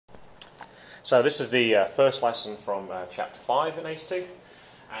So this is the first lesson from Chapter 5 in AICE 2.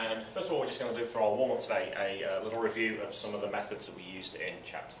 And first of all, we're just going to do for our warm-up today a little review of some of the methods that we used in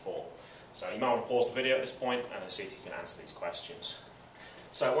Chapter 4. So you might want to pause the video at this point and see if you can answer these questions.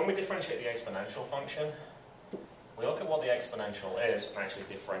 So when we differentiate the exponential function, we look at what the exponential is and actually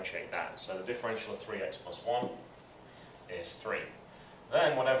differentiate that. So the differential of 3x plus 1 is 3.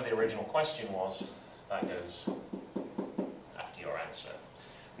 Then whatever the original question was, that goes after your answer.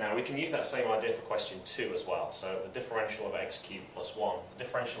 Now we can use that same idea for question 2 as well. So the differential of x cubed plus 1. The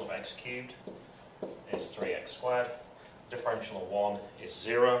differential of x cubed is 3x squared. The differential of 1 is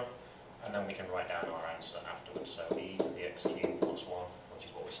 0. And then we can write down our answer afterwards. So e to the x cubed plus 1, which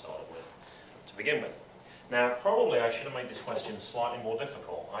is what we started with to begin with. Now probably I should have made this question slightly more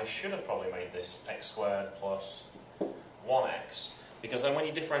difficult. I should have probably made this x squared plus 1x. Because then when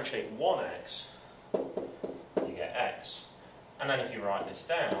you differentiate 1x, you get x. And then if you write this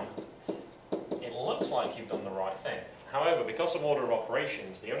down, it looks like you've done the right thing. However, because of order of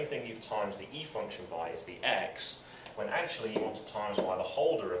operations, the only thing you've times the e function by is the x, when actually you want to times by the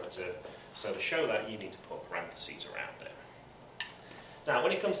whole derivative. So to show that, you need to put parentheses around it. Now,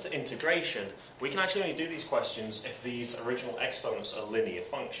 when it comes to integration, we can actually only do these questions if these original exponents are linear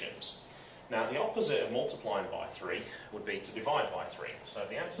functions. Now, the opposite of multiplying by 3 would be to divide by 3. So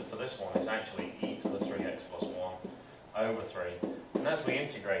the answer for this one is actually e to the 3x plus 1 over 3, and as we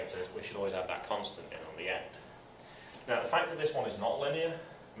integrate it, we should always add that constant in on the end. Now, the fact that this one is not linear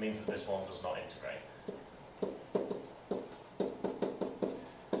means that this one does not integrate.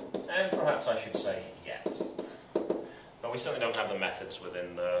 And perhaps I should say yet. But we certainly don't have the methods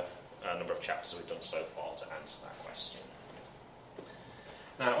within the number of chapters we've done so far to answer that question.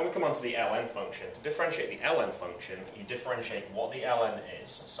 Now, when we come on to the ln function, to differentiate the ln function, you differentiate what the ln is.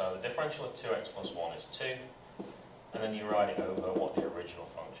 So the differential of 2x plus 1 is 2. And then you write it over what the original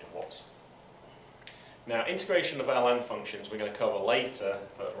function was. Now, integration of ln functions we're going to cover later,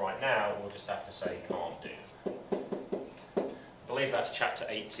 but right now we'll just have to say can't do. I believe that's chapter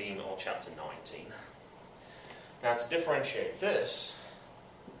 18 or chapter 19. Now, to differentiate this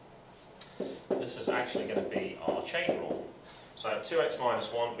is actually going to be our chain rule. So 2x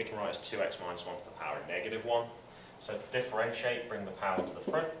minus 1 we can write as 2x minus 1 to the power of negative 1. So to differentiate, bring the power to the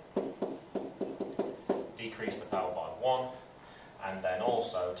front. Decrease the power by 1, and then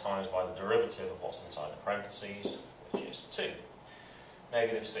also times by the derivative of what's inside the parentheses, which is 2.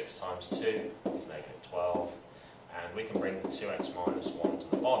 Negative 6 times 2 is negative 12, and we can bring the 2x minus 1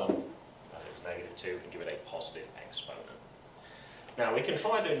 to the bottom, as it was negative 2, and give it a positive exponent. Now we can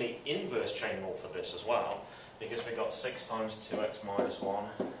try doing the inverse chain rule for this as well, because we've got 6 times 2x minus 1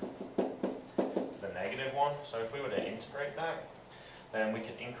 to the negative 1, so if we were to integrate that, then we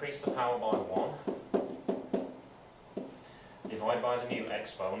can increase the power by 1, divide by the new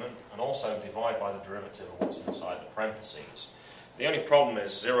exponent, and also divide by the derivative of what's inside the parentheses. The only problem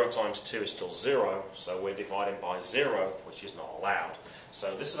is 0 times 2 is still 0, so we're dividing by 0, which is not allowed.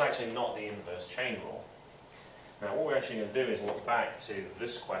 So this is actually not the inverse chain rule. Now what we're actually going to do is look back to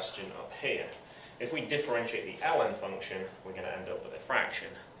this question up here. If we differentiate the ln function, we're going to end up with a fraction.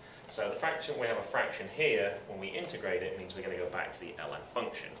 So the fraction, we have a fraction here, when we integrate it, means we're going to go back to the ln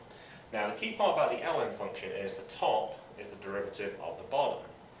function. Now the key part about the ln function is the top is the derivative of the bottom.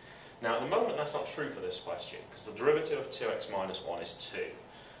 Now at the moment that's not true for this question, because the derivative of 2x minus 1 is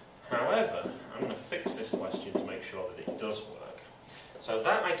 2. However, I'm going to fix this question to make sure that it does work. So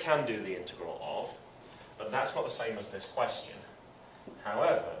that I can do the integral of, but that's not the same as this question.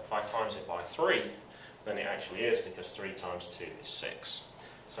 However, if I times it by 3, then it actually is, because 3 times 2 is 6.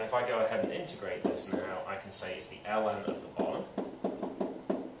 So if I go ahead and integrate this now, I can say it's the ln of the bottom,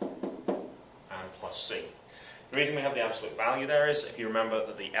 and plus c. The reason we have the absolute value there is, if you remember,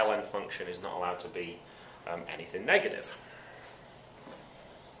 that the ln function is not allowed to be anything negative.